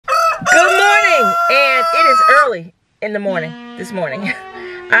and it is early in the morning this morning.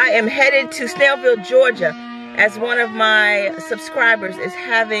 I am headed to Snellville, Georgia, as one of my subscribers is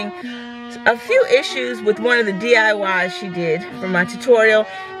having a few issues with one of the DIYs she did for my tutorial,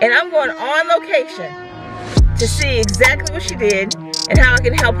 and I'm going on location to see exactly what she did and how I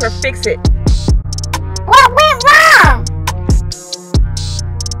can help her fix it. What went wrong?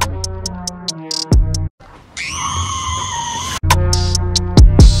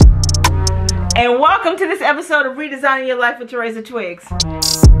 And welcome to this episode of Redesigning Your Life with Teresa Twiggs.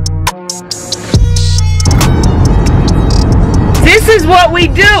 This is what we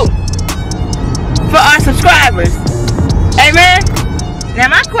do for our subscribers. Amen? Now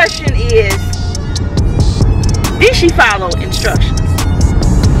my question is, did she follow instructions?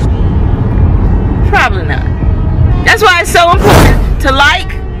 Probably not. That's why it's so important to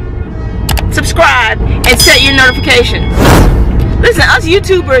like, subscribe, and set your notifications. Listen, us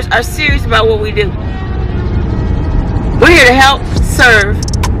YouTubers are serious about what we do. We're here to help, serve,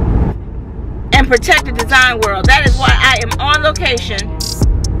 and protect the design world. That is why I am on location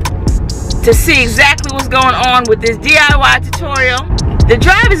to see exactly what's going on with this DIY tutorial. The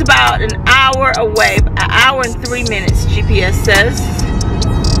drive is about an hour away, an hour and 3 minutes, GPS says.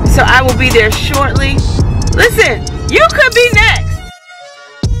 So I will be there shortly. Listen, you could be next.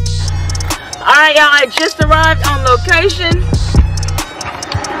 Alright, y'all, I just arrived on location.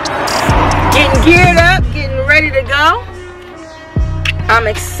 Getting geared up, getting ready to go. I'm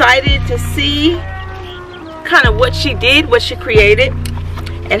excited to see kind of what she did, what she created,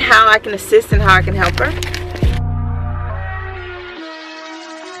 and how I can assist and how I can help her.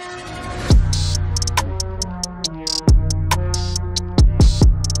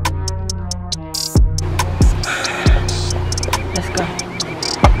 Let's go.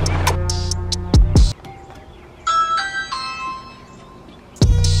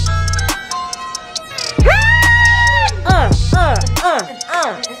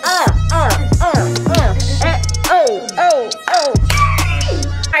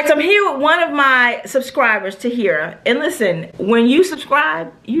 Alright, so I'm here with one of my subscribers, Tahira. And listen, when you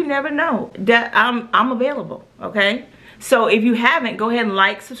subscribe, you never know that I'm available, okay? So if you haven't, go ahead and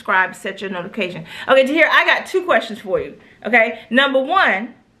like, subscribe, set your notification. Okay, Tahira, I got 2 questions for you, okay? Number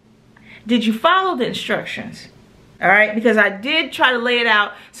 1, did you follow the instructions? All right, because I did try to lay it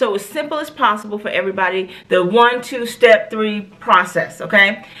out so as simple as possible for everybody, the 1, 2, step 3 process,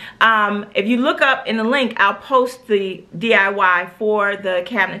 okay? If you look up in the link, I'll post the DIY for the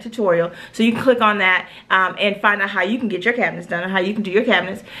cabinet tutorial, so you can click on that and find out how you can get your cabinets done or how you can do your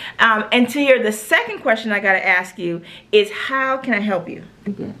cabinets. And to hear the second question I got to ask you is, how can I help you?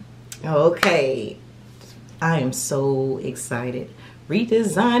 Okay, I am so excited.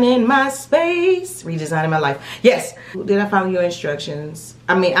 Redesigning my space, redesigning my life. Yes, did I follow your instructions?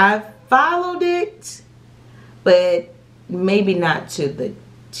 I mean, I followed it, but maybe not to the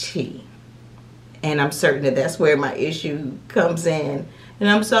T. And I'm certain that that's where my issue comes in. And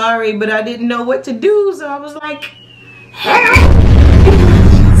I'm sorry, but I didn't know what to do, so I was like, help!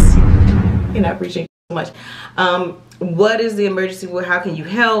 And I appreciate you so much. What is the emergency? How can you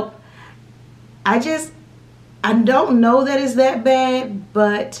help? I don't know that it's that bad,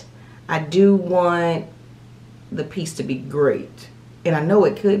 but I do want the piece to be great. And I know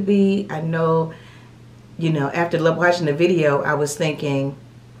it could be. I know, you know, after watching the video, I was thinking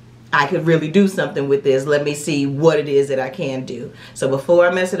I could really do something with this. Let me see what it is that I can do. So before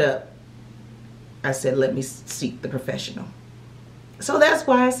I mess it up, I said, let me seek the professional. So that's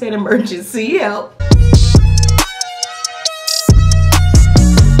why I said emergency help.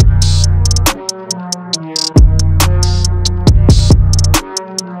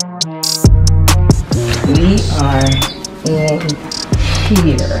 We are in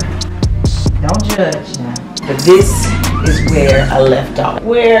here. Don't judge now. But this is where I left off.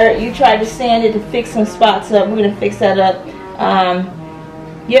 Where you tried to sand it to fix some spots up, we're going to fix that up.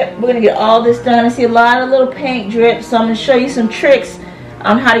 Yep, we're going to get all this done. I see a lot of little paint drips, so I'm going to show you some tricks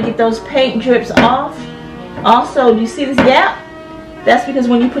on how to get those paint drips off. Also, do you see this gap? That's because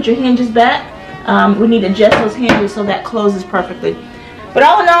when you put your hinges back, we need to adjust those hinges so that closes perfectly. But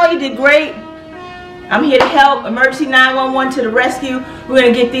all in all, you did great. I'm here to help. Emergency 911 to the rescue. We're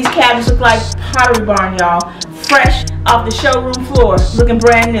going to get these cabinets look like Pottery Barn, y'all. Fresh off the showroom floor. Looking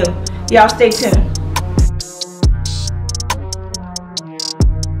brand new. Y'all stay tuned.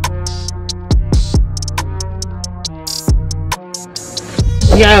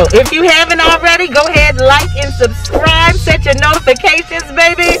 Yo, if you haven't already, go ahead, like and subscribe. Set your notifications,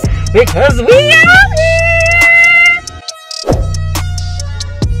 baby, because we out here.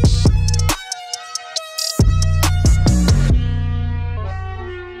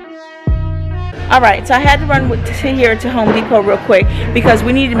 Alright, so I had to run here to Home Depot real quick because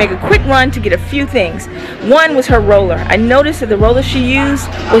we needed to make a quick run to get a few things. One was her roller. I noticed that the roller she used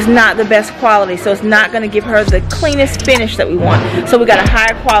was not the best quality, so it's not going to give her the cleanest finish that we want. So we got a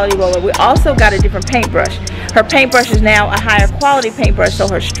higher quality roller. We also got a different paintbrush. Her paintbrush is now a higher quality paintbrush, so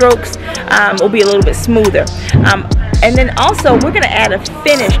her strokes will be a little bit smoother. And then also we're going to add a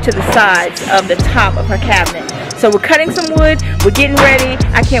finish to the sides of the top of her cabinet. So we're cutting some wood, we're getting ready.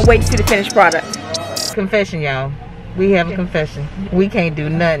 I can't wait to see the finished product. Confession, y'all. We have a confession. We can't do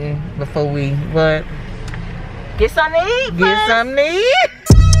nothing before we what? Get something to eat. Get something to eat.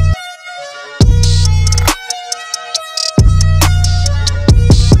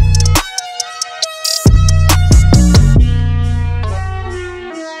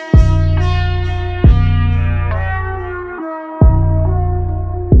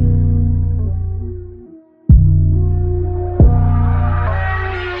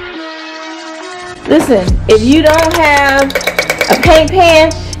 Listen, if you don't have a paint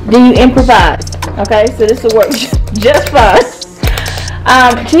pan, then you improvise. Okay, so this will work just fine.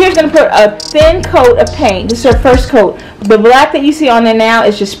 Tahira's going to put a thin coat of paint. This is her first coat. The black that you see on there now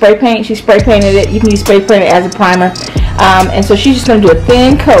is just spray paint. She spray painted it. You can use spray paint as a primer. And so she's just going to do a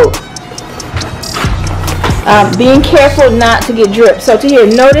thin coat. Being careful not to get drip. So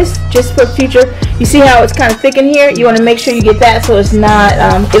Tahira, notice, just for future, you see how it's kind of thick in here? You want to make sure you get that so it's not,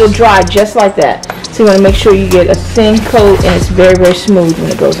 it'll dry just like that. So you want to make sure you get a thin coat and it's very, very smooth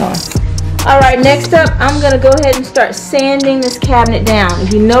when it goes on. Alright, next up, I'm going to go ahead and start sanding this cabinet down.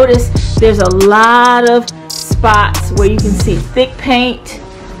 If you notice, there's a lot of spots where you can see thick paint,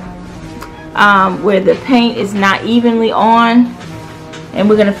 where the paint is not evenly on, and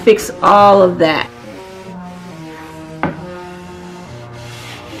we're going to fix all of that.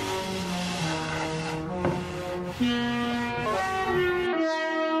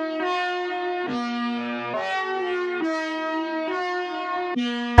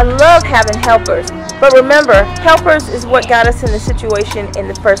 I love having helpers, but remember, helpers is what got us in the situation in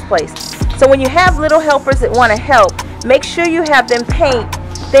the first place. So when you have little helpers that want to help, make sure you have them paint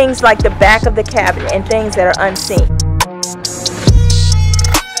things like the back of the cabinet and things that are unseen.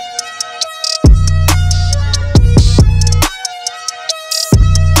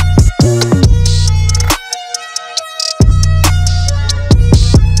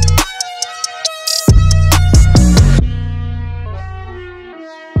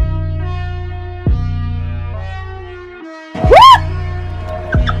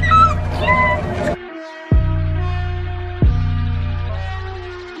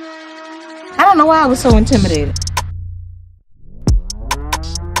 I don't know why I was so intimidated.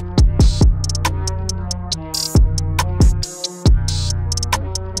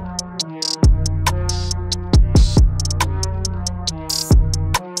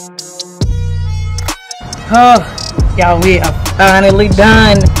 Oh, y'all, we are finally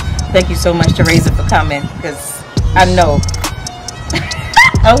done. Thank you so much, Teresa, for coming, because I know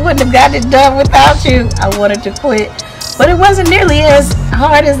I wouldn't have gotten it done without you. I wanted to quit, but it wasn't nearly as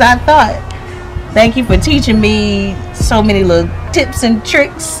hard as I thought. Thank you for teaching me so many little tips and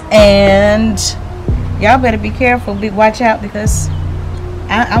tricks, and y'all better be careful, watch out, because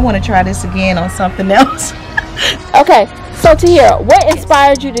I want to try this again on something else. Okay, so Tahira, what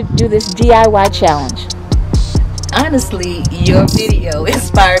inspired you to do this DIY challenge? Honestly, your video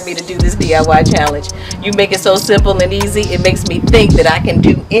inspired me to do this DIY challenge. You make it so simple and easy, it makes me think that I can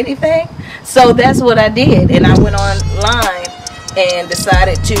do anything. So that's what I did, and I went online and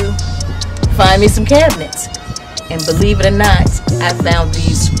decided to find me some cabinets, and believe it or not, I found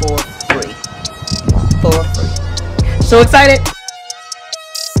these for free. So excited.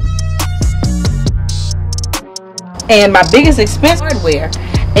 And my biggest expense, hardware,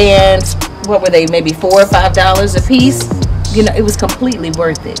 and what were they, maybe $4 or $5 a piece? You know, it was completely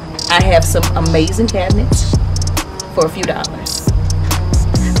worth it. I have some amazing cabinets for a few dollars.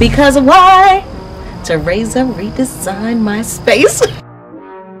 Because of why? Teresa redesigned my space.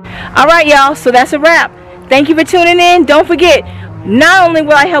 Alright, y'all, so that's a wrap. Thank you for tuning in. Don't forget, not only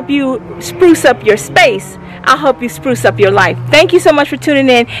will I help you spruce up your space, I'll help you spruce up your life. Thank you so much for tuning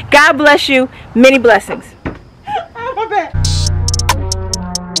in. God bless you. Many blessings.